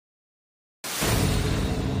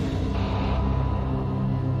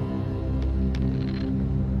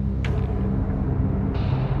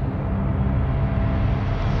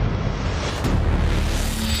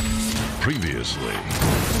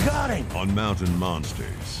dangerously. You got him! On Mountain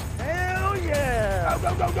Monsters. Hell yeah!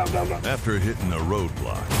 Go, go, go, go, go! After hitting a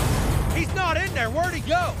roadblock, He's not in there. Where'd he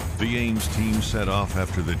go? the Ames team set off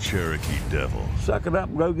after the Cherokee Devil, Suck it up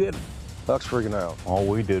and go get him. Huck's freaking out. All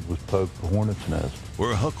we did was poke the hornet's nest.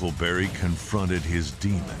 where Huckleberry confronted his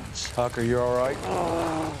demons. Huck, are you all right?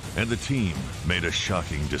 And the team made a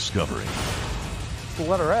shocking discovery. The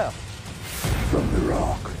letter F. From the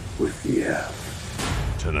rock with the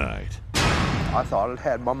F. Tonight, I thought it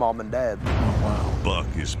had my mom and dad. Buck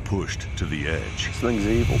is pushed to the edge, This thing's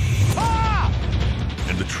evil.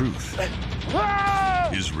 and the truth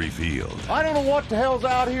is revealed. I don't know what the hell's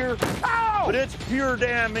out here, but it's pure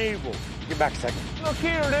damn evil. Get back a second. Look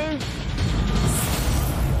here, dude.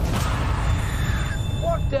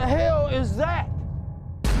 What the hell is that?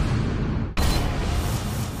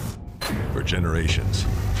 For generations,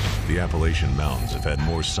 the Appalachian Mountains have had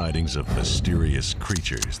more sightings of mysterious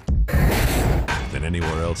creatures than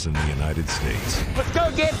anywhere else in the United States. Let's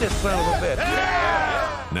go get this son of a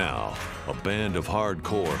bitch. Now, a band of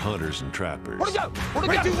hardcore hunters and trappers Where'd it go? Where'd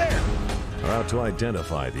it go? There. are out to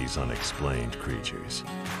identify these unexplained creatures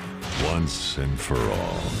once and for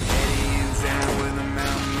all.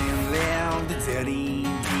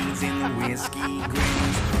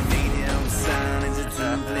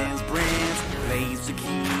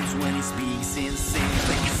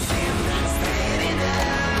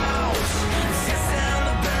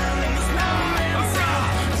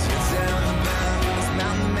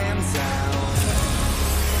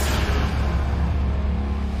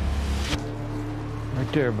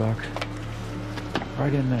 Right there, Buck.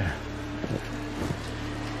 Right in there.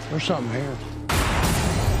 There's something here.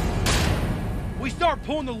 We start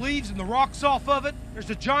pulling the leaves and the rocks off of it. There's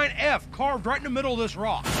a giant F carved right in the middle of this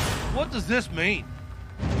rock. What does this mean?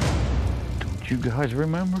 Don't you guys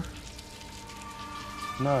remember?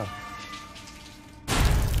 No.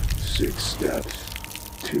 6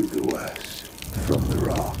 steps to the west. From the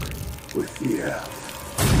rock with the F.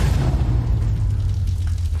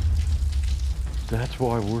 That's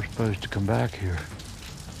why we're supposed to come back here.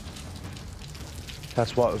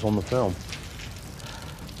 That's what was on the film.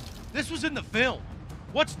 This was in the film.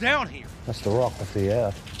 What's down here? That's the rock with the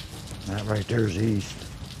F. That right there's east.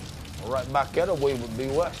 Right back at it, we would be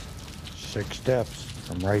west. 6 steps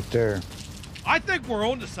from right there. I think we're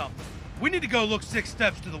onto something. We need to go look 6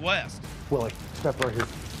 steps to the west. Willie, step right here.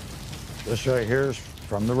 This right here is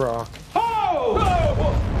from the rock. Oh!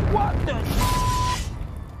 What the?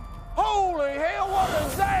 Holy hell, what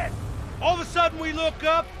is that? All of a sudden we look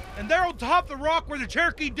up, and there on top of the rock where the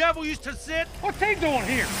Cherokee Devil used to sit, what's he doing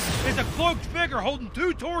here? There's a cloaked figure holding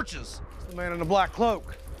 2 torches. It's the man in the black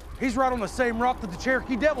cloak. He's right on the same rock that the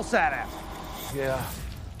Cherokee Devil sat at. Yeah.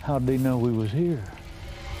 How'd they know we was here?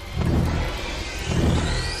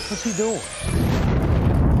 What's he doing?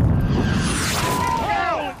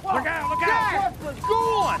 Look out, look out! What's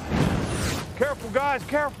going? Careful, guys,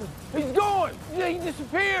 careful. He's going. Yeah, he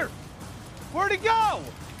disappeared. Where'd he go?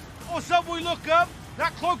 All of a sudden we look up,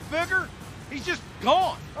 that cloaked figure, he's just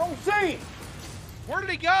gone. I don't see him. Where did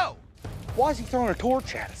he go? Why is he throwing a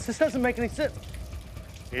torch at us? This doesn't make any sense.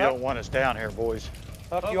 You don't want us down here, boys.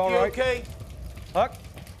 Huck, you all right? Okay. Huck?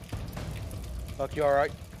 Huck, you all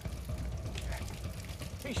right?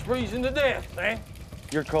 He's freezing to death, man.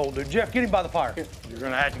 You're cold, dude. Jeff, get him by the fire. You're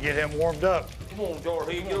gonna have to get him warmed up. Come on,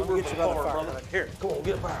 Jorge. Get over Get the you by the bar, fire. brother. Here. Come on,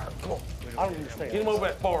 get a fire. Come on. I don't understand. Get him over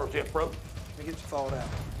that bar, Jeff, bro. Let me get you thawed out.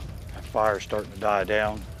 That fire's starting to die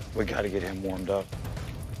down. We gotta get him warmed up.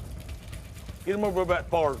 Get him over that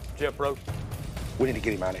bar, Jeff, bro. We need to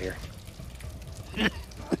get him out of here.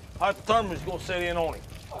 Hypothermia's gonna set in on him.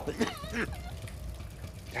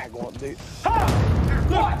 God, go on, dude.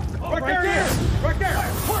 Right there! Right there!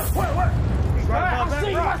 Where? He's right above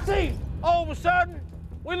that rock. I see him. All of a sudden,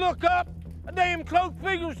 we look up, a damn cloaked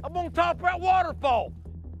figure's up on top of that waterfall.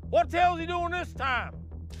 What the hell's he doing this time?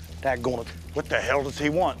 Daggone it. What the hell does he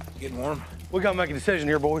want? Getting warm. We gotta make a decision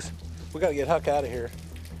here, boys. We gotta get Huck out of here.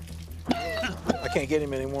 I can't get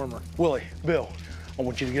him any warmer. Willie, Bill, I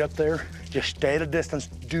want you to get up there. Just stay at a distance.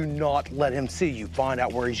 Do not let him see you. Find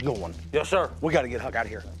out where he's going. Yes, sir. We gotta get Huck out of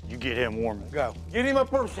here. You get him warm. Go. Get him up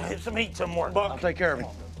there, hit some heat somewhere, I'll Buck. take care of him.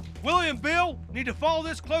 Willie and Bill need to follow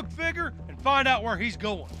this cloaked figure and find out where he's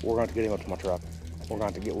going. We're going to get him up to my truck. We're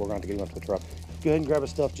going to get him up to the truck. Go ahead and grab his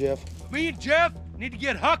stuff, Jeff. Me and Jeff need to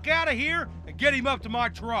get Huck out of here and get him up to my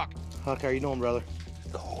truck. Huck, how you doing, brother?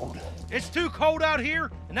 Cold. It's too cold out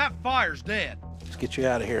here, and that fire's dead. Let's get you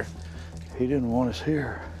out of here. He didn't want us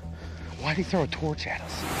here. Why'd he throw a torch at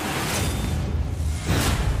us?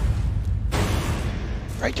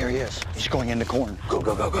 Right there he is. He's going in the corn. Go,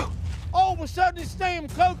 go, go, go. All of a sudden, this damn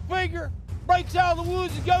cloaked figure breaks out of the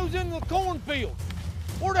woods and goes into the cornfield.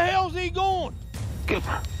 Where the hell's he going?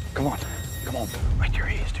 Gilbert, come on. Come on. Right there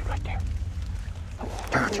he is, dude, right there.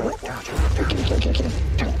 Turn your light, turn your light.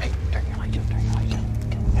 Turn your light, turn your light.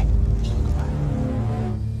 Hey, just look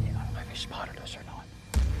around. Yeah, I don't know if he spotted us or not.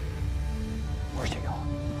 Where's he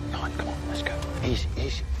going? Come on, let's go. Easy,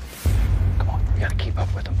 easy. Come on, we gotta keep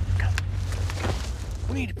up with him. Go.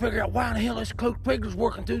 We need to figure out why in the hell this cloaked figure's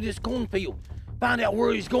working through this cornfield. Find out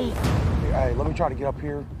where he's going. Hey, let me try to get up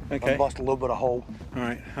here and bust a little bit of hole. All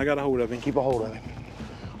right, I got a hold of him. Keep a hold of him.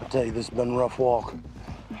 I tell you, this has been a rough walk.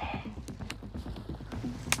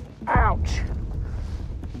 Ouch!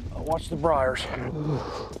 Watch the briars.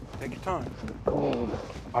 Take your time.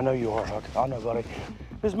 I know you are, Huck. I know, buddy.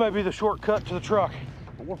 This may be the shortcut to the truck,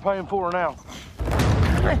 but we're paying for it now.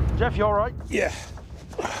 Jeff, you all right? Yeah.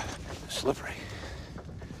 Slippery.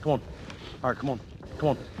 Come on. All right, come on. Come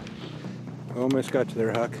on. Almost got you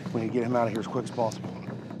there, Huck. We need to get him out of here as quick as possible.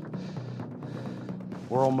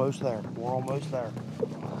 We're almost there. We're almost there.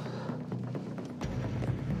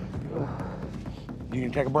 You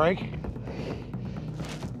can take a break?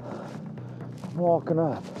 I'm walking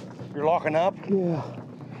up. You're locking up? Yeah.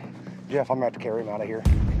 Jeff, I'm gonna have to carry him out of here.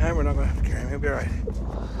 No, we're not gonna have to carry him. He'll be all right.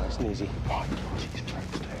 Nice and easy. Come on. Jesus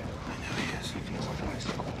Christ, Dad. I know he is.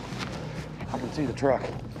 I can see the truck.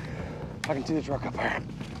 I can see the truck up there.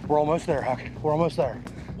 We're almost there, Huck. We're almost there.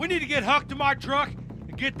 We need to get Huck to my truck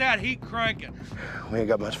and get that heat cranking. We ain't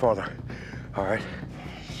got much farther. All right.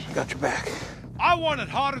 Got your back. I want it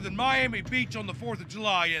hotter than Miami Beach on the 4th of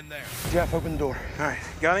July in there. Jeff, open the door. All right,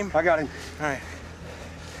 got him? I got him. All right.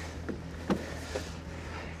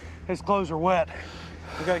 His clothes are wet.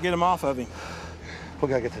 We gotta get him off of him. We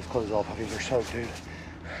gotta get those clothes off of him. They're soaked, dude.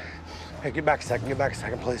 Hey, get back a second. Get back a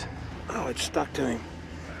second, please. Oh, it's stuck to him.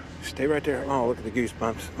 Stay right there. Oh, look at the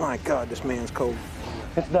goosebumps. My God, this man's cold.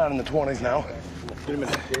 It's down in the 20s now. Get him in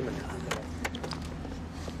there. Get him in there.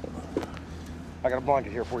 I got a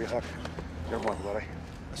blanket here for you, Huck. Your blanket, buddy.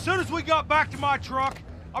 As soon as we got back to my truck,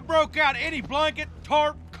 I broke out any blanket,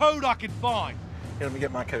 tarp, coat I could find. Here, let me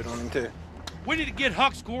get my coat on him, too. We need to get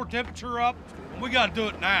Huck's core temperature up, and we gotta do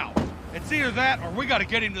it now. It's either that or we gotta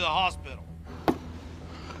get him to the hospital.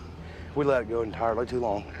 We let it go entirely too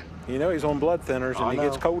long. You know he's on blood thinners, and I he know.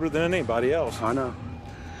 gets colder than anybody else. I know.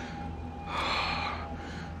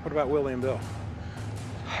 What about Willie and Bill?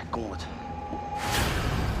 Go on.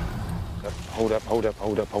 Hold up.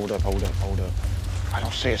 I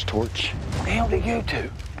don't see his torch. Where the hell did he go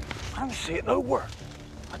to? I don't see it nowhere.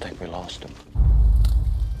 I think we lost him.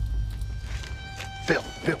 Bill,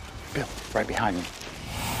 right behind me.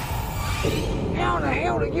 How the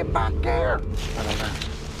hell did he get back there? I don't know.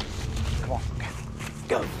 Come on,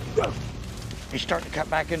 go. He's starting to cut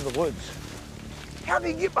back into the woods. How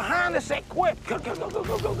did he get behind us that quick? Go.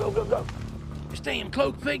 This damn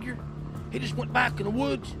cloaked figure, he just went back in the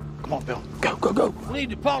woods. Come on, Bill. Go. We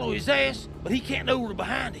need to follow his ass, but he can't know we're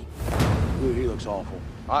behind him. Dude, he looks awful.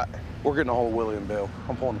 We're getting a hold of Willie and Bill.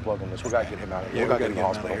 I'm pulling the plug on this. We gotta get him out of here. Yeah, we gotta him get to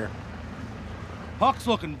him the out of here. Huck's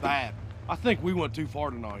looking bad. I think we went too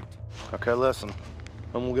far tonight. Okay, listen.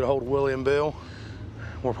 I'm gonna get a hold of Willie and Bill.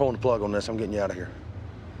 We're pulling the plug on this. I'm getting you out of here.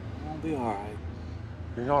 I'll be all right.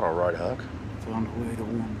 You're not all right, Huck. Found a way to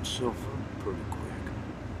warm myself up pretty quick.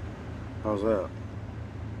 How's that?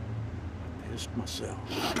 Pissed myself.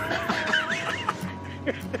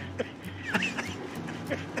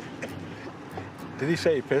 Did he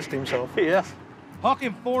say he pissed himself? Yeah. Huck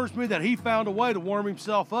informs me that he found a way to warm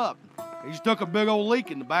himself up. He just took a big old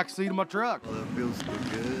leak in the back seat of my truck. That feels so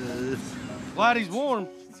good. Glad he's warm,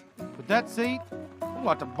 but that seat, I'm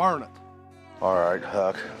about to burn it. All right,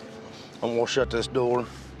 Huck. I'm gonna shut this door,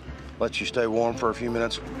 let you stay warm for a few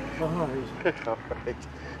minutes. All right. All right.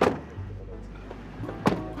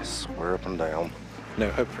 I swear up and down. No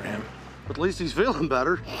hope for him. But at least he's feeling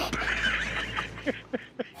better.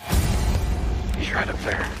 He's right up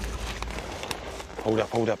there. Hold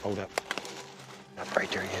up. Right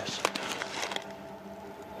there he is.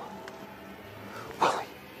 Willie.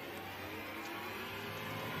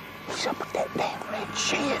 He's up at that damn red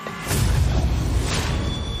shed.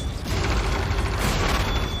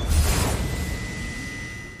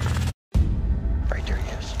 Right there he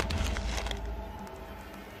is.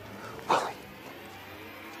 Willie.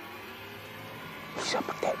 He's up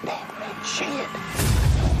at that damn red shed.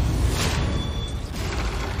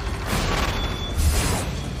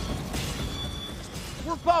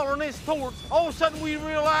 We're following this torch. All of a sudden we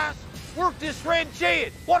realize we're at this red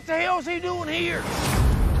shed. What the hell is he doing here?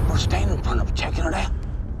 We're standing in front of it, checking it out.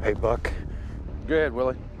 Hey, Buck. Go ahead,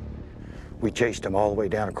 Willie. We chased him all the way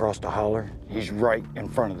down across the holler. He's right in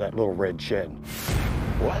front of that little red shed.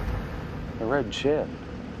 What? The red shed.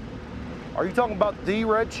 Are you talking about the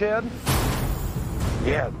red shed?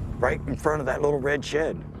 Yeah, right in front of that little red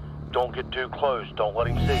shed. Don't get too close. Don't let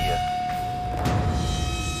him see you.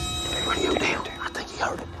 Radio down. I think he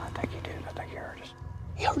heard it. I think he did. I think he heard us.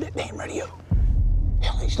 He heard that damn radio.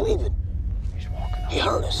 Hell, he's leaving. He's walking. He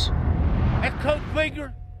heard us. That cloak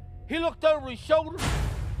figure, he looked over his shoulder.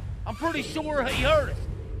 I'm pretty sure he heard us.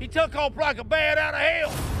 He took off like a bat out of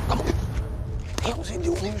hell. Come on. Hell was he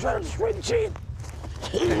doing? He was right on this red shed.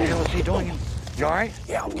 What the hell was he doing? You all right?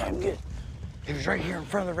 Yeah, I'm good. He was right here in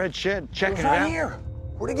front of the red shed, checking He it was out. right here.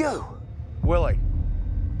 Where'd he go? Willie.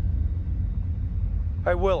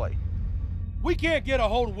 Hey, Willie. We can't get a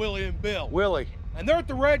hold of Willie and Bill. Willie. And they're at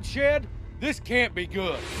the red shed. This can't be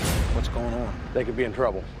good. What's going on? They could be in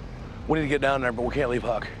trouble. We need to get down there, but we can't leave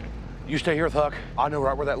Huck. You stay here with Huck. I know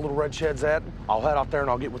right where that little red shed's at. I'll head out there and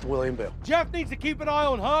I'll get with Willie and Bill. Jeff needs to keep an eye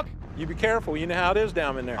on Huck. You be careful. You know how it is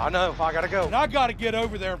down in there. I know. I gotta go. And I gotta get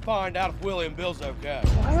over there and find out if Willie and Bill's okay.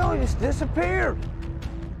 Well, hell, he just disappeared.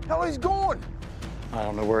 Hell, he's gone. I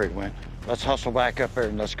don't know where he went. Let's hustle back up there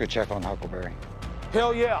and let's go check on Huckleberry.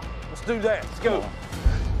 Hell yeah, let's do that. Let's go.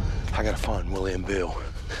 I gotta find Willie and Bill.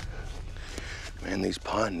 Man, these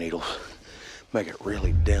pine needles make it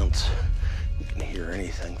really dense. You can hear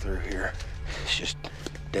anything through here. It's just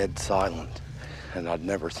dead silent. And I'd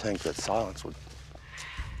never think that silence would...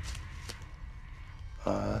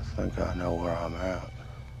 I think I know where I'm at.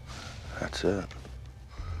 That's it.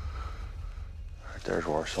 Right there's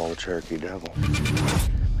where I saw the Cherokee Devil.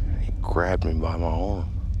 He grabbed me by my arm.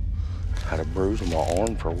 Had a bruise on my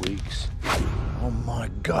arm for weeks. Oh, my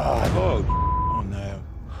God. Oh no.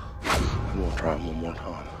 I'm gonna try him one more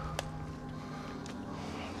time.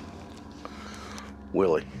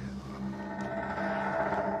 Willie.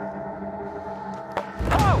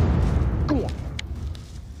 Oh! Go on.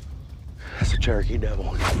 That's a Cherokee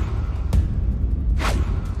Devil.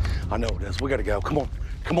 I know it is. We gotta go. Come on.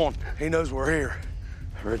 Come on. He knows we're here.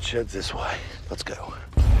 Red shed's this way. Let's go.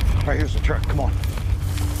 Right, here's the truck. Come on.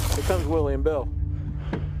 Here comes Willie and Bill.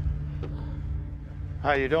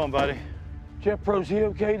 How you doing, buddy? Jeff Pro's he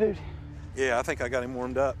okay, dude? Yeah, I think I got him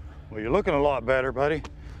warmed up. Well, you're looking a lot better, buddy.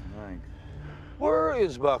 Where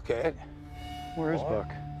is Buck at? Where is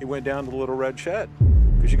Buck? He went down to the little red shed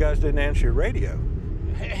because you guys didn't answer your radio.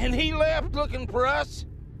 And he left looking for us?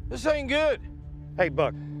 This ain't good. Hey,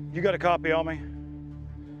 Buck, you got a copy on me?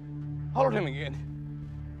 Hold him again.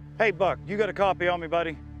 Hey, Buck, you got a copy on me,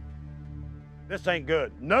 buddy? This ain't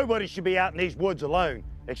good. Nobody should be out in these woods alone,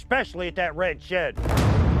 especially at that red shed.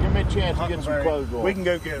 Give me a chance to get some clothes on. We can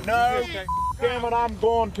go get him. No, damn it, I'm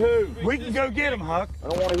going too. We can go get him, Huck. I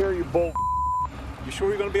don't want to hear you bull. You sure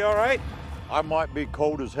you're gonna be all right? I might be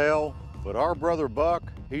cold as hell, but our brother Buck,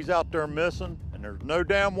 he's out there missing, and there's no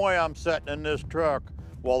damn way I'm sitting in this truck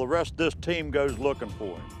while the rest of this team goes looking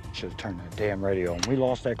for him. Should have turned that damn radio on. We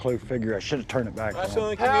lost that cloak figure. I should have turned it back That's on. the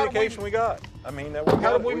only communication we got. I mean,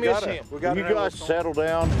 how did we miss him? You guys settle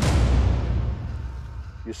down.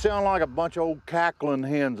 You sound like a bunch of old cackling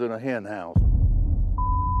hens in a hen house.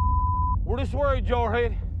 We're just worried,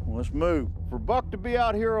 Jarhead. Well, let's move. For Buck to be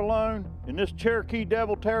out here alone in this Cherokee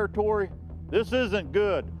Devil territory, this isn't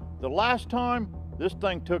good. The last time, this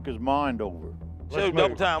thing took his mind over. So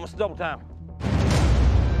double time. Let's double time.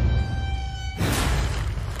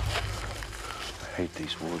 I hate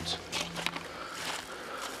these woods.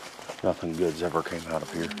 Nothing good's ever came out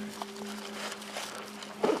of here.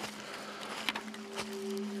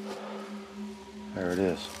 There it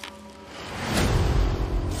is.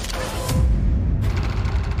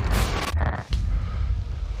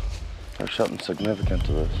 There's something significant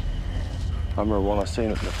to this. I remember when I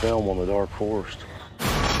seen it in the film on the Dark Forest.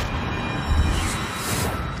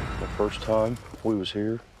 The first time we was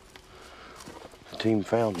here, the team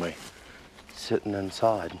found me sitting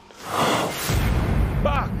inside.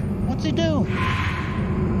 Buck! What's he doing?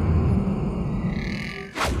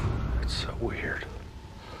 It's so weird.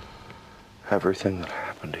 Everything that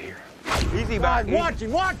happened here. Easy, Buck. Watch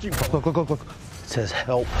him, watch him! Look, look, look, look. It says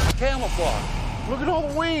help. Camouflage. Look at all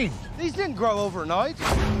the weeds. These didn't grow overnight.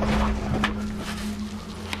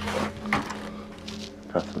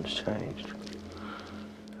 Nothing's changed.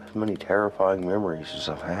 As many terrifying memories as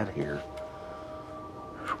I've had here,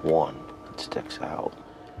 there's one that sticks out.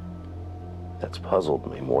 That's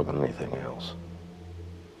puzzled me more than anything else.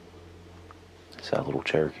 It's that little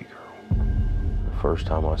Cherokee girl. The first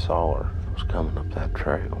time I saw her was coming up that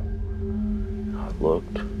trail. I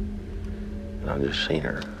looked, and I just seen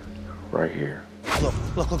her right here. Look,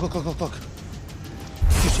 look, look, look, look, look, look.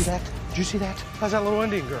 Did you see that? Did you see that? How's that little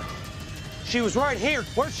Indian girl? She was right here.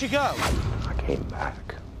 Where'd she go? I came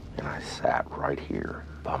back. And I sat right here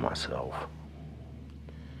by myself.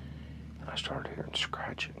 And I started hearing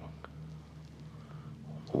scratching on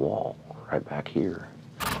the wall, right back here.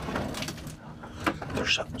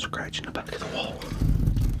 There's something scratching the back of the wall.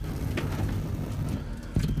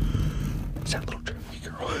 It's that little Cherokee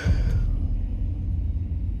girl.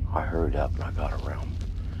 I hurried up and I got around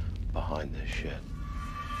behind this shed.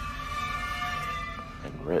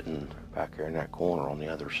 And written back there in that corner on the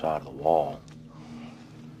other side of the wall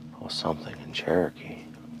was something in Cherokee.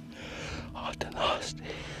 Oh, nasty.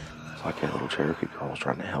 It's like that little Cherokee girl was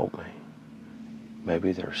trying to help me.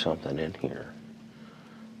 Maybe there's something in here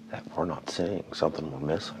that we're not seeing, something we're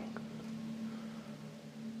missing.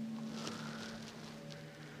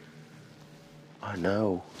 I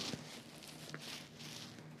know.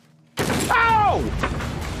 Ow!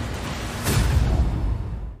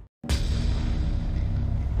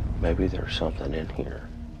 Maybe there's something in here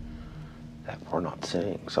that we're not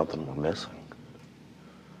seeing, something we're missing.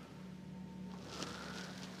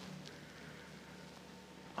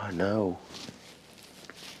 I know.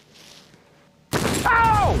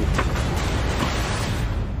 Ow!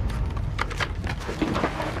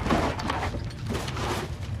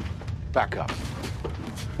 Back up.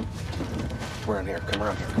 We're in here. Come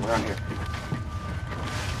around here. Come around here.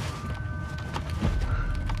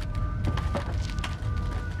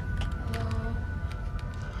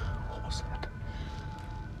 What was that?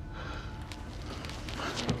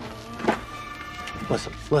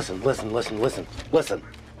 Listen, listen, listen, listen, listen, listen.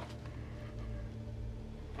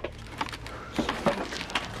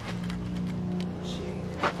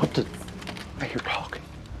 What the? I hear talking.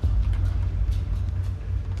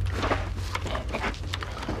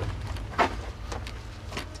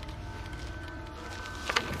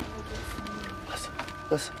 Listen,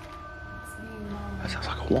 listen. That sounds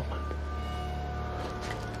like a woman.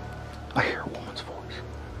 I hear a woman's voice.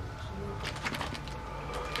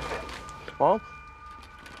 Mom?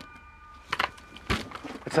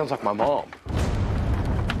 It sounds like my mom.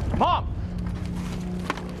 Mom!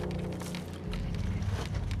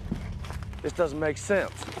 This doesn't make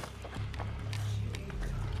sense.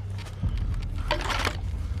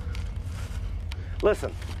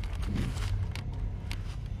 Listen.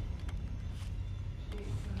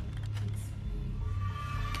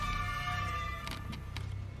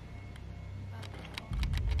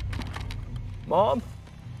 Mom?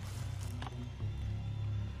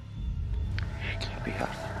 It can't be out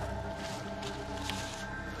there.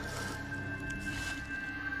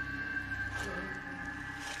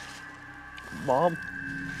 Mom?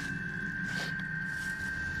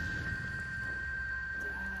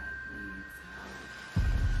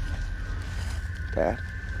 Dad?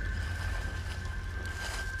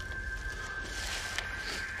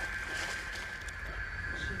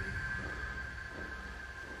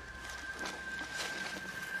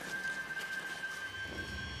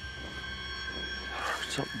 I heard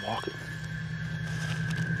something walking.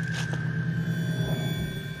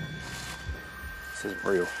 This isn't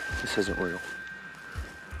real. This isn't real.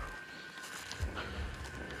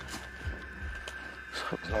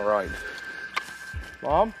 Something's not right.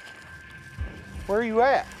 Mom? Where are you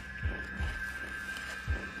at?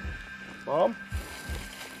 Mom?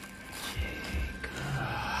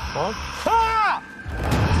 Mom? Ah!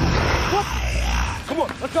 What? Come on,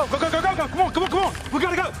 let's go. Go, go, go, go, go. Come on, come on, come on. We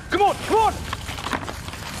gotta go. Come on, come on.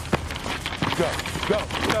 Go, go,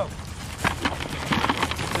 go.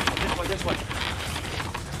 This way, this way, this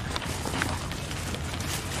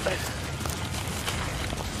way.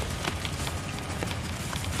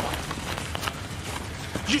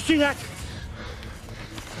 Did you see that?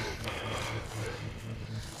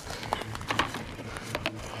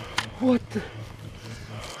 What the?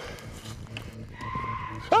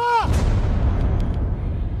 Ah!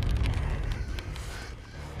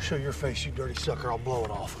 Show your face, you dirty sucker. I'll blow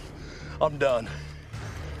it off. I'm done.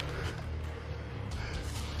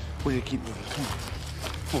 We need to keep moving. Come on.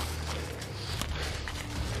 Come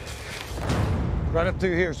on. Right up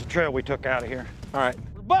through here is the trail we took out of here. All right.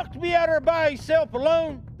 For Buck to be out there by himself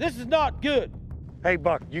alone, this is not good. Hey,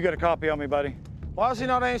 Buck, you got a copy on me, buddy? Why is he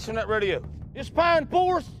not answering that radio? It's Pine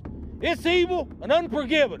Forest. It's evil and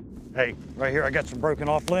unforgiving. Hey, right here, I got some broken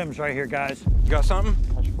off limbs right here, guys. You got something?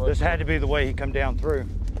 This had to be the way he come down through.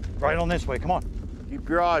 Right on this way, come on. Keep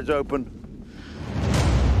your eyes open.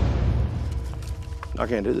 I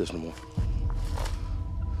can't do this no more.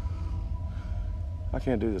 I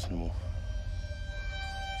can't do this no more.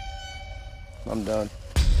 I'm done.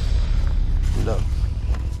 I'm done.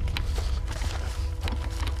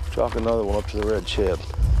 Chalk another one up to the red shed.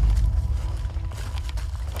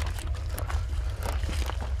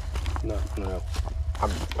 No, no.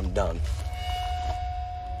 I'm done.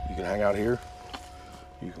 You can hang out here.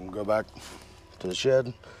 You can go back to the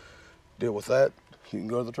shed, deal with that. You can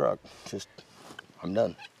go to the truck. Just, I'm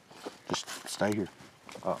done. Just stay here.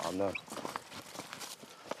 I'm done.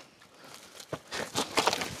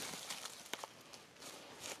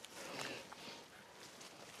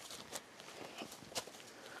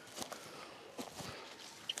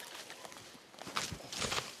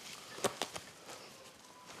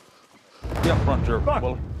 Get up front there,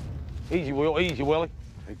 Willie. Easy, Will. Easy, Willie.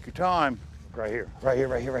 Take your time. Right here. Right here,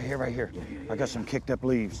 right here, right here, right here. I got some kicked up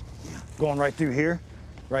leaves. Going right through here.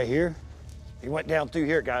 Right here. He went down through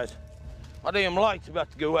here, guys. My damn light's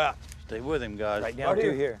about to go out. Stay with him, guys. Right down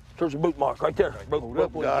through here. There's a boot mark right there. Hold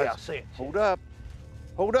up, guys. Yeah, I see it. Hold up.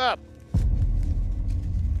 Hold up.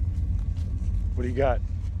 What do you got?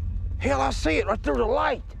 Hell, I see it right through the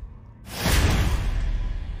light.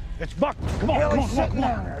 It's Buck. Come on, Hell, come on, he's come on, sitting come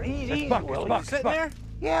on. down there. Easy, easy, Buck, Willie. it's Buck, He's sitting there?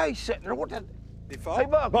 Yeah, he's sitting there. What the? Hey,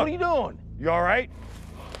 Buck, what are you doing? You all right?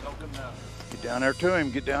 Don't come down. Get down there to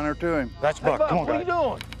him. Get down there to him. That's Hey, Buck. Buck, Come on, what are you guys.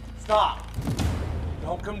 doing? Stop.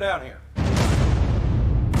 Don't come down here.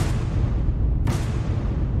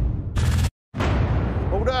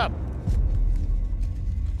 Hold up.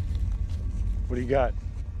 What do you got?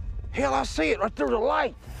 Hell, I see it right through the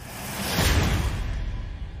light.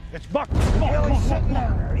 It's Buck. Come on, Hell, come on, he's come on, sitting come on.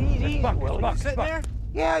 down there. Easy, It's easy, Buck, Willie. it's Buck, He's sitting Buck. there?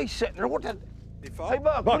 Yeah, he's sitting there. What the? Hey,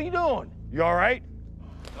 Buck, what are you doing? You all right?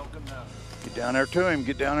 Don't come down. Get down there to him.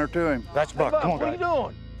 Get down there to him. That's Hey, Buck. Buck, Come on, what are you guys.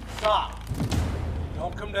 doing? Stop.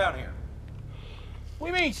 Don't come down here. What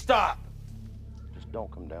do you mean, stop? Just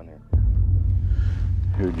don't come down here.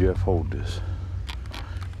 Here, Jeff, hold this.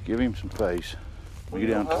 Give him some face. Get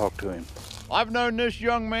down and talk to him. I've known this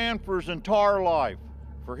young man for his entire life.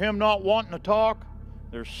 For him not wanting to talk,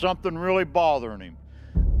 there's something really bothering him.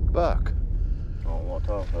 Buck. I don't want to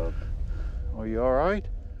talk, Buck. Are you all right?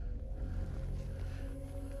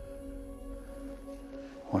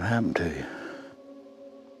 What happened to you?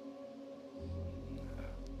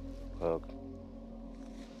 Buck.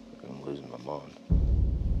 I'm losing my mind.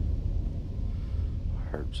 I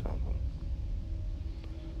heard something.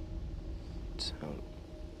 It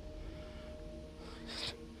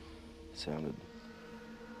sounded.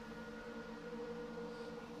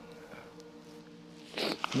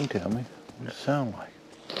 You tell me. What does it sound like?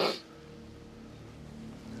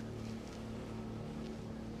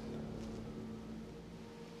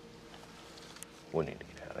 We need to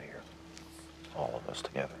get out of here. All of us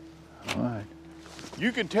together. All right.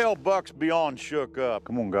 You can tell Buck's beyond shook up.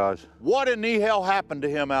 Come on, guys. What in the hell happened to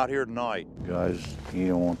him out here tonight? Guys, you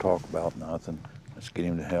don't want to talk about nothing. Let's get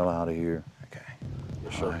him the hell out of here. Okay.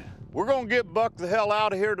 Yes, sir. Right. We're gonna get Buck the hell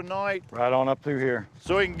out of here tonight Right on up through here.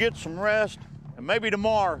 so he can get some rest, and maybe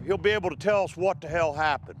tomorrow he'll be able to tell us what the hell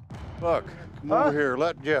happened. Buck, come over here.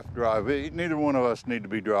 Let Jeff drive. Neither one of us need to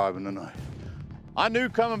be driving tonight. I knew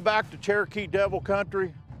coming back to Cherokee Devil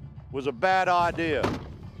Country was a bad idea.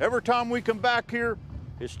 Every time we come back here,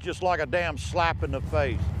 it's just like a damn slap in the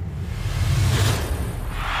face.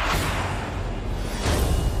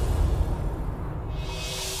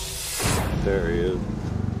 There he is.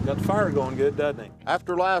 Got the fire going good, doesn't he?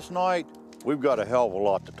 After last night, we've got a hell of a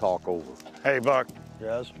lot to talk over. Hey, Buck.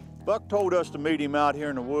 Yes? Buck told us to meet him out here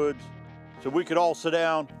in the woods so we could all sit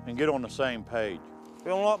down and get on the same page.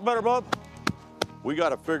 Feeling a lot better, bud? We got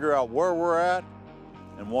to figure out where we're at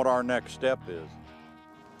and what our next step is.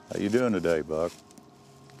 How you doing today, Buck?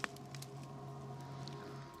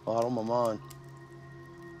 A lot on my mind.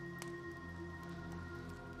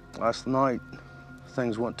 Last night,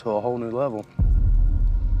 things went to a whole new level.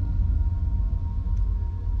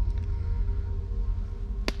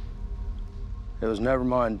 It was never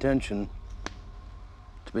my intention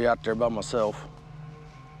to be out there by myself.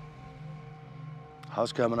 I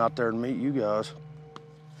was coming out there to meet you guys.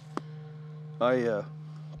 I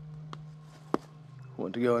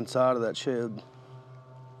went to go inside of that shed.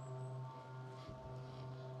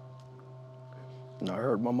 And I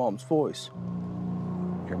heard my mom's voice.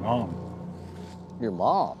 Your mom. Your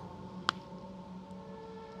mom?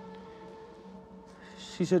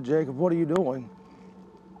 She said, Jacob, what are you doing?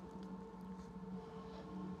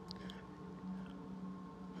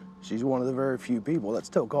 She's one of the very few people that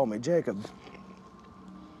still call me Jacob.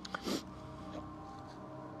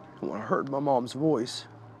 When I heard my mom's voice,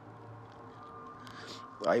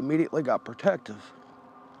 I immediately got protective.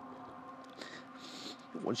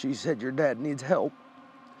 When she said your dad needs help,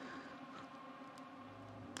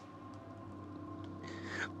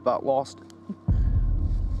 about lost it.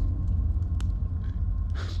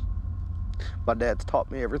 My dad's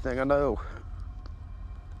taught me everything I know.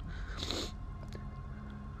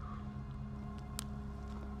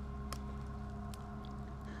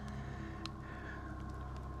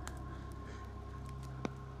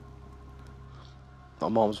 My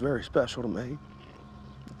mom's very special to me.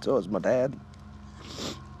 So is my dad.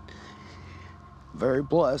 Very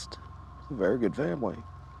blessed. Very good family.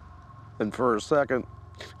 And for a second,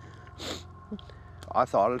 I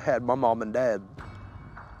thought it had my mom and dad.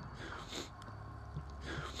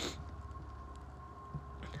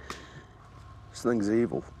 This thing's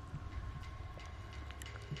evil.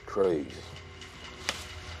 Crazy.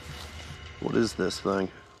 What is this thing?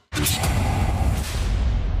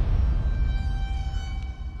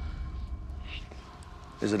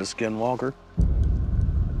 Is it a skinwalker?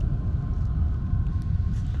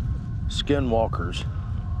 Skinwalkers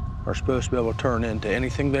are supposed to be able to turn into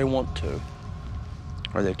anything they want to.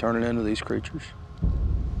 Are they turning into these creatures?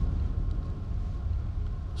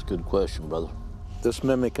 That's a good question, brother. This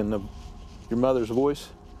mimicking your mother's voice,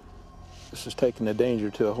 this is taking the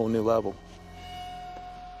danger to a whole new level.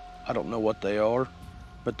 I don't know what they are,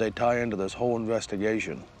 but they tie into this whole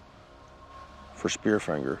investigation for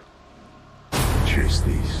Spearfinger. Chase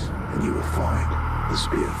these, and you will find the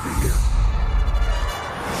Spearfinger.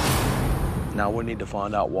 Now we need to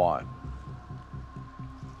find out why.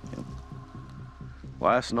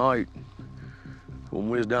 Last night, when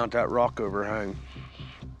we was down at that rock overhang,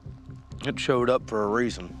 it showed up for a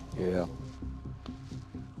reason. Yeah.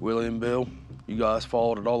 Willie and Bill, you guys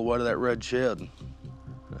followed it all the way to that red shed.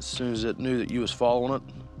 As soon as it knew that you was following it,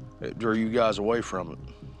 it drew you guys away from it.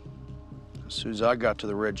 As soon as I got to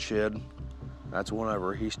the red shed, that's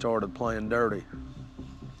whenever he started playing dirty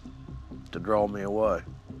to draw me away.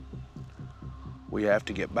 We have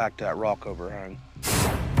to get back to that rock overhang.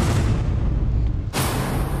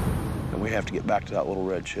 And we have to get back to that little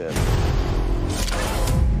red shed.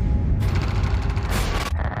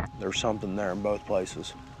 There's something there in both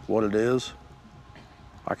places. What it is,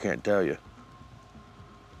 I can't tell you.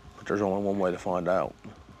 But there's only one way to find out.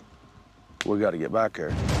 We got to get back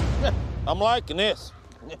there. I'm liking this.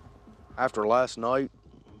 After last night,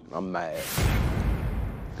 I'm mad.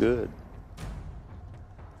 Good.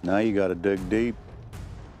 Now you gotta dig deep.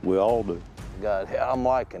 We all do. God, I'm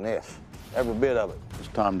liking this. Every bit of it. It's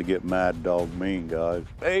time to get mad dog mean, guys.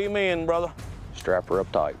 Amen, brother. Strap her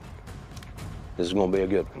up tight. This is gonna be a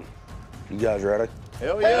good one. You guys ready?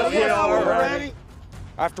 Hell yeah, we're ready.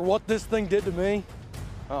 After what this thing did to me,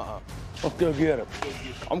 let's go get it.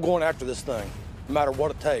 I'm going after this thing, no matter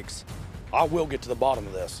what it takes. I will get to the bottom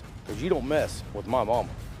of this, because you don't mess with my mama.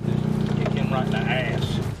 Kick him right in the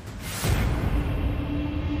ass.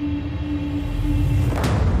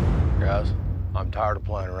 Guys, I'm tired of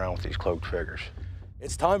playing around with these cloaked figures.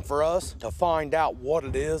 It's time for us to find out what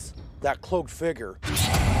it is that cloaked figure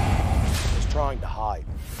is trying to hide.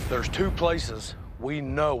 There's two places we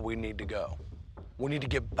know we need to go. We need to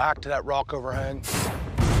get back to that rock overhang.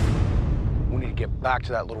 We need to get back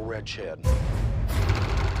to that little red shed.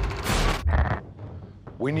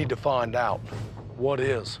 We need to find out what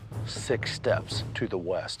is 6 steps to the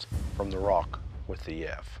west from the rock with the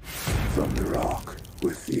F. From the rock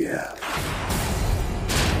with the F.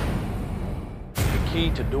 The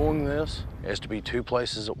key to doing this is to be 2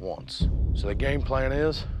 places at once. So the game plan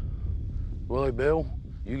is, Willie, Bill,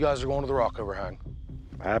 you guys are going to the rock overhang.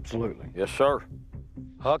 Absolutely. Yes, sir.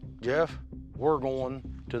 Huck, Jeff, we're going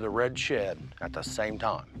to the red shed at the same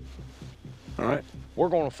time. All right. We're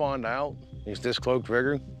going to find out if this cloaked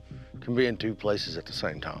figure can be in 2 places at the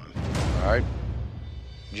same time. All right?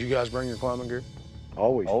 Did you guys bring your climbing gear?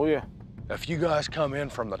 Always. Oh, yeah. If you guys come in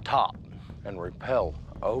from the top and rappel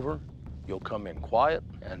over, you'll come in quiet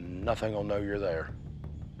and nothing will know you're there.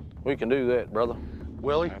 We can do that, brother.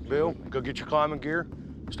 Willie, Bill, go get your climbing gear.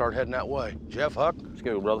 Start heading that way. Jeff, Huck, Let's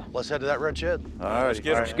go, brother. let's head to that red shed. All right,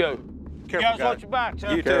 Let's go. You guys watch your backs,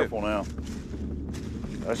 huh? You careful now.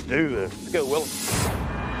 Let's do this. Let's go, Willie.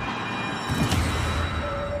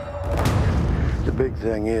 The big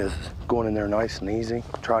thing is going in there nice and easy.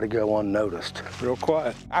 Try to go unnoticed. Real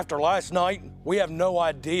quiet. After last night, we have no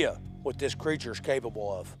idea what this creature's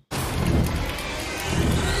capable of.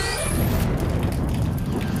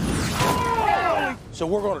 So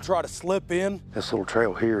we're gonna try to slip in This little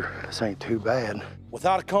trail here, this ain't too bad.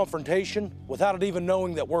 without a confrontation, without it even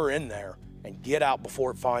knowing that we're in there, and get out before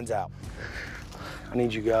it finds out. I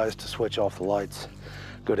need you guys to switch off the lights.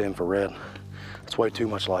 Go to infrared. It's way too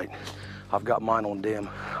much light. I've got mine on dim.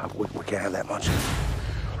 We can't have that much.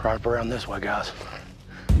 Right up around this way, guys.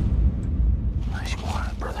 Nice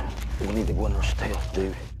quiet, brother. We need to go in there stealth,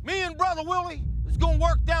 dude. Me and Brother Willie is gonna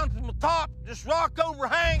work down to the top, just rock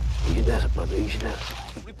overhang. Easy does it, brother. Easy does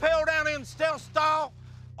it. Rappel down in stealth style.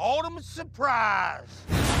 Ultimate surprise.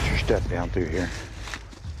 Put your step down through here.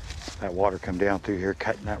 That water come down through here,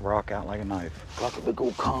 cutting that rock out like a knife. Like a big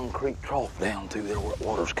old concrete trough down through there where the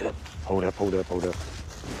water's cut. Hold up, hold up, hold up.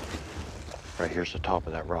 Right here's the top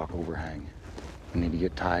of that rock overhang. We need to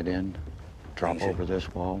get tied in, drop over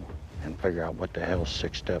this wall, and figure out what the hell's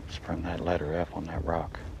 6 steps from that letter F on that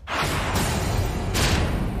rock.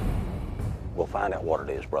 We'll find out what it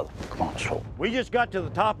is, brother. Come on, let's roll. We just got to the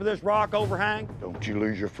top of this rock overhang. Don't you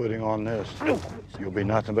lose your footing on this. You'll be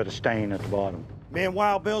nothing but a stain at the bottom. Me and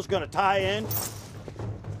Wild Bill's gonna tie in,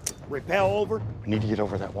 rappel over. We need to get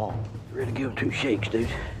over that wall. You ready to give him 2 shakes, dude?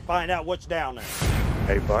 Find out what's down there.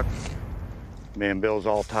 Hey, Buck. Me and Bill's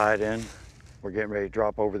all tied in. We're getting ready to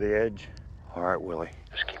drop over the edge. All right, Willie.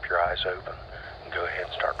 Just keep your eyes open and go ahead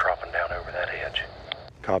and start dropping down over that edge.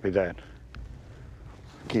 Copy that.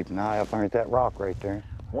 Keep an eye up underneath that rock right there.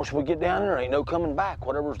 Once we get down there, ain't no coming back.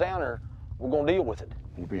 Whatever's down there, we're gonna deal with it.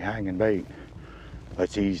 We'll be hanging bait.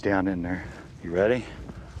 Let's ease down in there. You ready?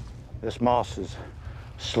 This moss is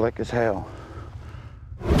slick as hell.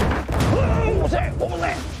 What was that? What was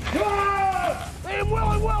that? Ah! Hey,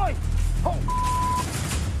 Willie! Oh.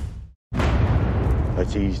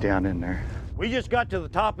 Let's ease down in there. We just got to the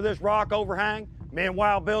top of this rock overhang. Me and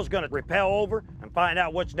Wild Bill's gonna rappel over and find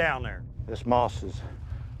out what's down there. This moss is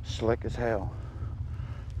slick as hell.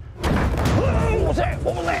 What was that?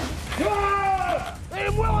 What was that? Ah! Hey,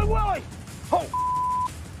 Willie! Oh.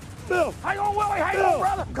 Bill! Hang on, Willie! Hang on,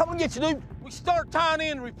 brother! I'm coming to get you, dude. We start tying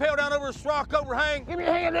in and rappel down over this rock overhang. Give me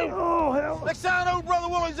a hand, dude. Oh, hell. Next time I know Brother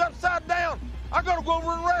Willie's upside down, I gotta go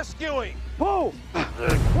over and rescue him. Pull!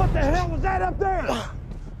 What the hell was that up there?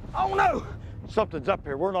 Oh, no. Something's up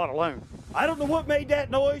here. We're not alone. I don't know what made that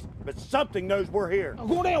noise, but something knows we're here. I'm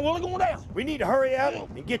going down, Willie, going down. We need to hurry up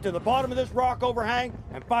and get to the bottom of this rock overhang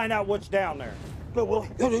and find out what's down there. Go, Willie.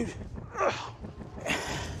 Go, dude.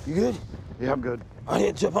 You good? Yeah, I'm good. All right,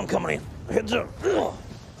 heads up. I'm coming in. Heads up.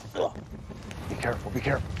 Be careful, be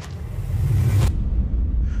careful.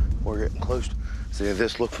 We're getting close. See if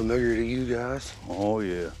this look familiar to you guys? Oh,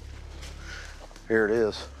 yeah. Here it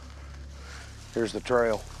is. Here's the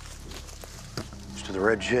trail. It's to the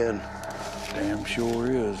red shed. Damn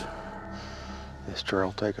sure is. This trail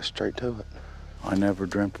will take us straight to it. I never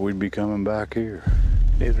dreamt we'd be coming back here.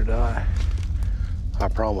 Neither did I. I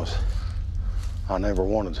promise. I never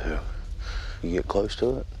wanted to. You get close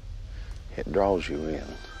to it, it draws you in.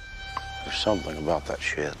 There's something about that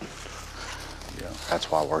shed. Yeah.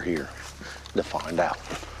 That's why we're here, to find out.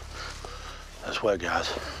 This way,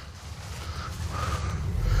 guys.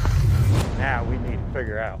 Now we need to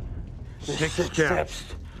figure out. 6 steps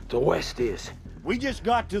to west is. We just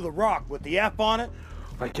got to the rock with the F on it.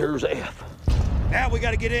 Right there's F. Now we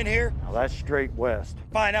got to get in here, Now that's straight west.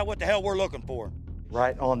 find out what the hell we're looking for.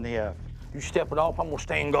 Right on the F. You step it off, I'm gonna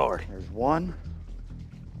stand guard. There's 1,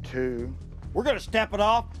 2, We're gonna step it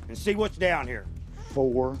off and see what's down here.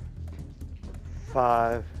 4,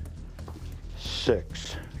 5,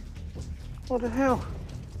 6. What the hell?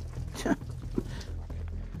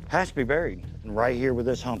 Has to be buried. And right here where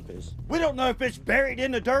this hump is. We don't know if it's buried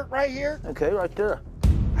in the dirt right here. Okay, right there.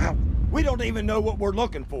 We don't even know what we're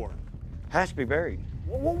looking for. Has to be buried.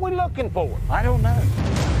 What we looking for? I don't know.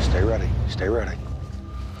 Stay ready, stay ready.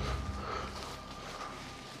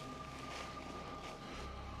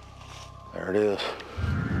 There it is.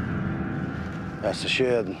 That's the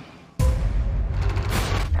shed.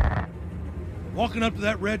 Walking up to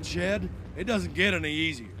that red shed, it doesn't get any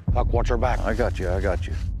easier. Huck, watch our back. I got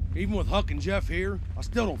you. Even with Huck and Jeff here, I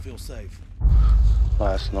still don't feel safe.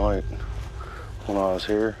 Last night, when I was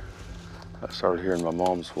here, I started hearing my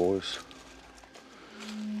mom's voice.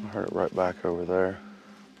 I heard it right back over there.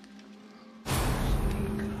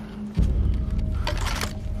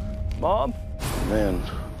 Mom? And then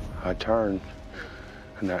I turned,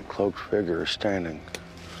 and that cloaked figure is standing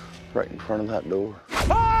right in front of that door.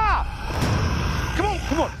 Ah!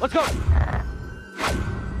 Come on, let's go.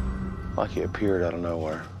 Like he appeared out of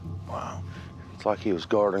nowhere. Wow. It's like he was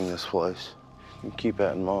guarding this place. You keep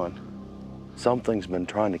that in mind. Something's been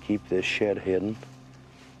trying to keep this shed hidden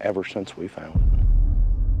ever since we found it.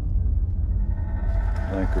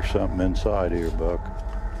 I think there's something inside here, Buck.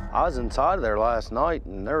 I was inside of there last night,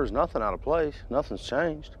 and there was nothing out of place. Nothing's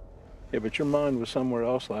changed. Yeah, but your mind was somewhere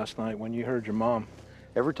else last night when you heard your mom.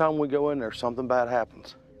 Every time we go in there, something bad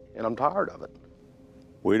happens, and I'm tired of it.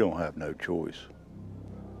 We don't have no choice.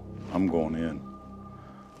 I'm going in.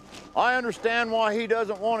 I understand why he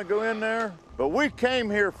doesn't want to go in there, but we came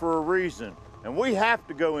here for a reason, and we have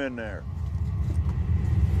to go in there.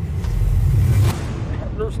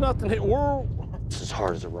 There's nothing here. It's as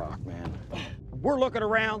hard as a rock, man. We're looking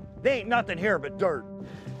around. There ain't nothing here but dirt.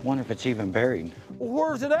 Wonder if it's even buried. Well,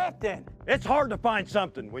 where's it at then? It's hard to find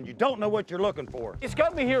something when you don't know what you're looking for. It's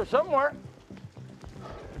got to be here somewhere.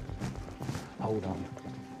 Hold on.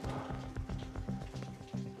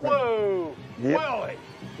 Whoa! Yep. Willie!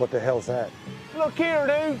 What the hell's that? Look here,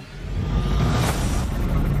 dude.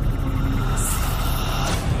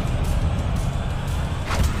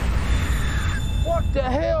 What the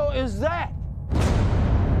hell is that?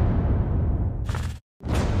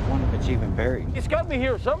 I wonder if it's even buried. It's got to be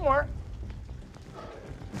here somewhere.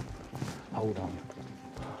 Hold on.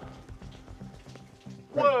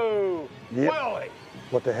 Whoa! Yep. Willie!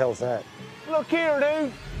 What the hell's that? Look here,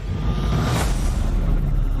 dude.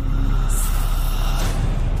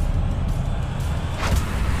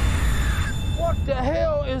 What the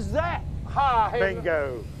hell is that? Hi.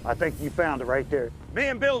 Bingo. I think you found it right there. Me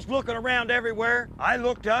and Bill's looking around everywhere. I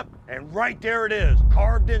looked up, and right there it is,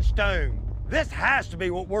 carved in stone. This has to be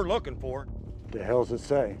what we're looking for. What the hell's it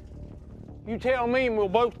say? You tell me and we'll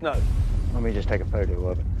both know. Let me just take a photo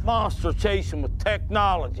of it. Monster chasing with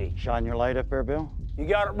technology. Shine your light up there, Bill? You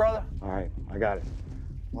got it, brother? All right, I got it.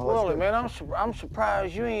 Well, Willie, man, I'm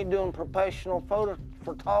surprised you ain't doing professional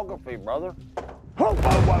photography, brother. Whoa,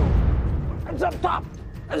 whoa, whoa! It's up top!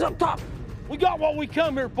 It's up top! We got what we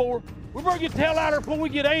come here for. We better get the hell out of here before we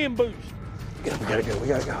get ambushed. Get up, we gotta go, we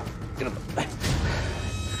gotta go. Get up.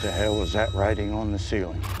 What the hell was that writing on the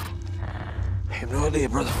ceiling? I have no idea,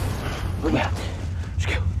 brother. Look out. Let's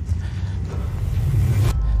go.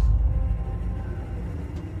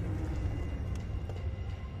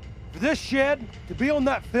 For this shed to be on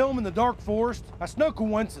that film in the dark forest, that's no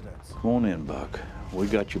coincidence. Come on in, Buck. We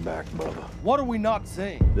got your back, brother. What are we not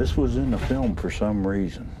seeing? This was in the film for some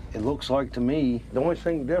reason. It looks like to me, the only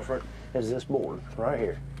thing different is this board right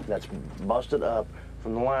here. That's busted up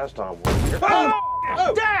from the last time we were here.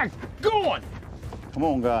 Oh! Dag! Going! Come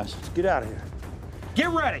on, guys. Let's get out of here. Get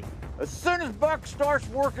ready. As soon as Buck starts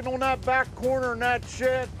working on that back corner in that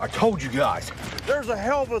shed, I told you guys. there's a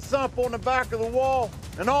hell of a thump on the back of the wall,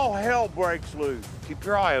 and all hell breaks loose. Keep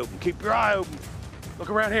your eye open. Keep your eye open. Look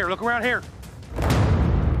around here. Look around here.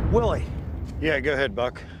 Willie, Yeah, go ahead,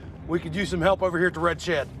 Buck. we could use some help over here at the red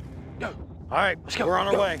shed. All right, let's go. We're on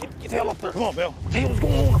our way. Get the hell up there. Come on, Bill. What the hell's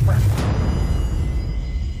going on up there?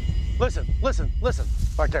 Listen, listen, listen.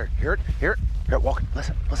 Right there. Hear it? Hear it? Hear it walking.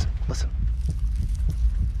 Listen, listen, listen.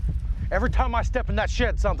 Every time I step in that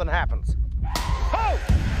shed, something happens. Oh!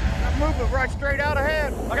 Got movement right straight out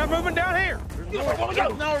ahead. I got movement down here. There's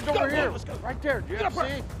over here. Let's go. Right there, Jeff.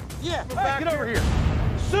 See? Yeah, back get over here.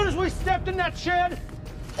 As soon as we stepped in that shed,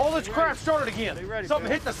 all this crap started again.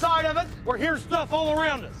 Something hit the side of it. We're hearing stuff all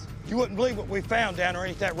around us. You wouldn't believe what we found down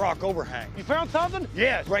underneath that rock overhang. You found something?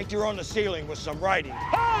 Yes, right there on the ceiling with some writing.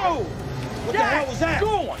 Oh! What the hell was that?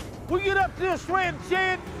 Going! We get up to this red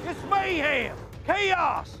shed, it's mayhem,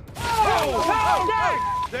 chaos.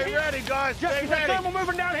 Stay ready, guys. Jeff, Stay you got ready. thermal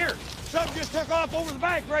moving down here. Something just took off over the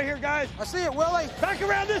bank right here, guys. I see it, Willie. Back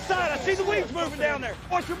around this side. I see the weeds moving down there.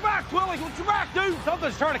 Watch your back, Willie. Watch your back, dude.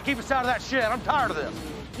 Something's trying to keep us out of that shed. I'm tired of this.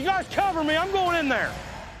 You guys cover me. I'm going in there.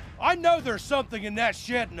 I know there's something in that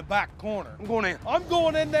shed in the back corner. I'm going in. I'm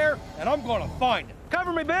going in there, and I'm going to find it.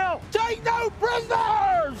 Cover me, Bill. Take no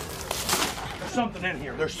prisoners! There's something in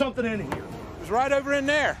here. There's something in here. It's right over in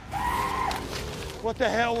there. What the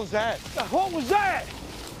hell was that? What was that?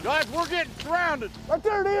 Guys, we're getting surrounded. Right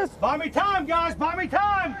there it is. Buy me time, guys. Buy me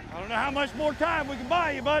time. I don't know how much more time we can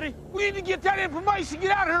buy you, buddy. We need to get that information.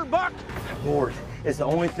 Get out of here, Buck. That board is the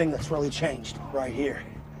only thing that's really changed right here.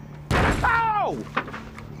 Ow!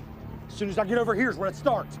 As soon as I get over here is where it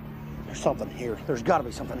starts. There's something here. There's got to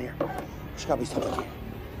be something here. There's got to be something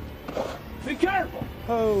here. Be careful.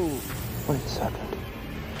 Oh. Wait a second.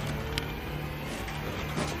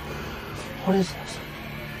 What is this?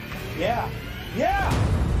 Yeah. Yeah.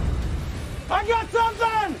 I got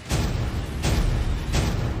something.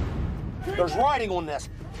 There's writing on this.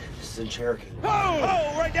 This is in Cherokee.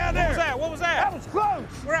 Oh, right down there. What was that? What was that? That was close.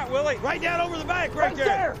 Where at, Willie? Right down over the bank right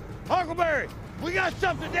there. Huckleberry, we got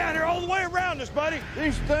something down here all the way around us, buddy.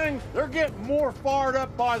 These things, they're getting more fired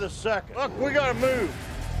up by the second. Look, we gotta move.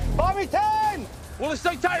 Buy me time. Well,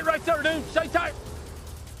 stay tight right there, dude. Stay tight.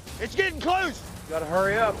 It's getting close. Gotta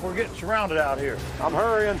hurry up. We're getting surrounded out here. I'm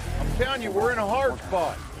hurrying. I'm telling you, we're in a hard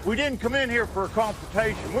spot. We didn't come in here for a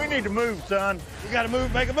confrontation. We need to move, son. We gotta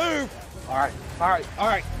move, make a move. All right, all right, all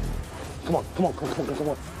right. Come on, come on, come on, come on, come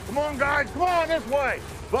on. Come on, guys. Come on this way.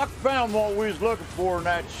 Buck found what we was looking for in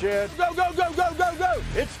that shed. Go, go, go, go, go, go.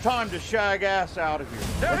 It's time to shag ass out of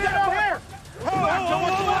here. Down here, down here.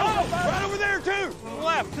 Right over there, too.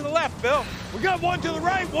 To the left, Bill. We got one to the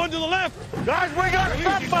right, one to the left. Guys, we got a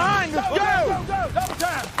truck behind us. Go! Double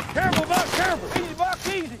time. Careful, Buck, careful. Easy, Buck,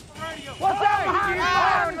 easy. What's that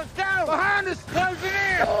behind us? Behind us. Close it in.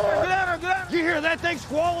 Get out. You hear that thing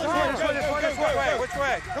squalling? This way. Which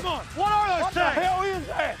way? Come on. What are those What the things? hell is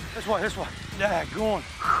that? This way. Dag, going.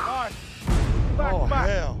 All right. Back.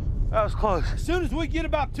 Hell. That was close. As soon as we get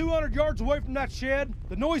about 200 yards away from that shed,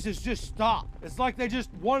 the noises just stop. It's like they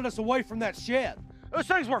just wanted us away from that shed. Those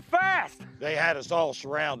things were fast. They had us all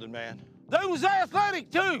surrounded, man. They was athletic,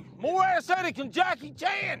 too. More athletic than Jackie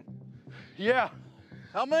Chan. Yeah.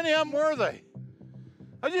 How many of them were they?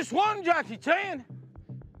 I just one Jackie Chan.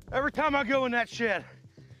 Every time I go in that shed,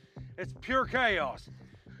 it's pure chaos.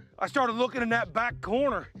 I started looking in that back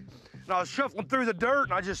corner, and I was shuffling through the dirt,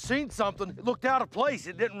 and I just seen something. It looked out of place.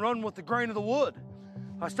 It didn't run with the grain of the wood.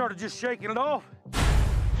 I started just shaking it off.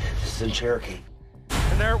 This is in Cherokee.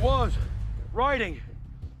 And there it was, writing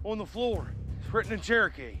on the floor. It's written in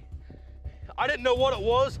Cherokee. I didn't know what it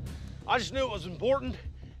was. I just knew it was important,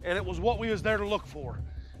 and it was what we was there to look for.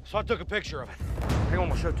 So I took a picture of it. Hang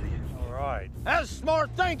on, I'll show it to you. All right. That's smart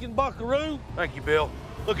thinking, Buckaroo. Thank you, Bill.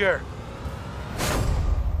 Look here.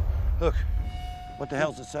 Look. What the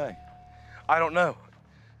hell's it say? I don't know.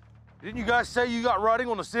 Didn't you guys say you got writing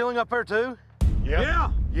on the ceiling up there, too?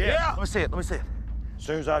 Yeah. Let me see it. As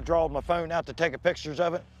soon as I drawed my phone out to take pictures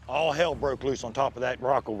of it, all hell broke loose on top of that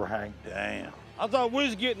rock overhang. Damn. I thought we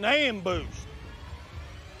was getting ambushed.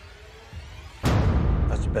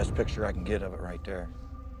 That's the best picture I can get of it right there.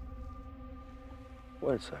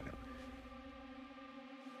 Wait a second.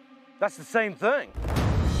 That's the same thing.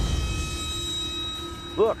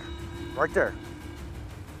 Look, right there.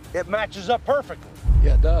 It matches up perfectly.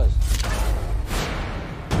 Yeah, it does.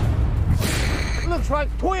 It looks like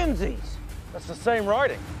twinsies. That's the same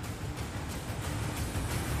writing.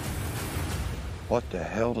 What the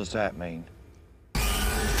hell does that mean?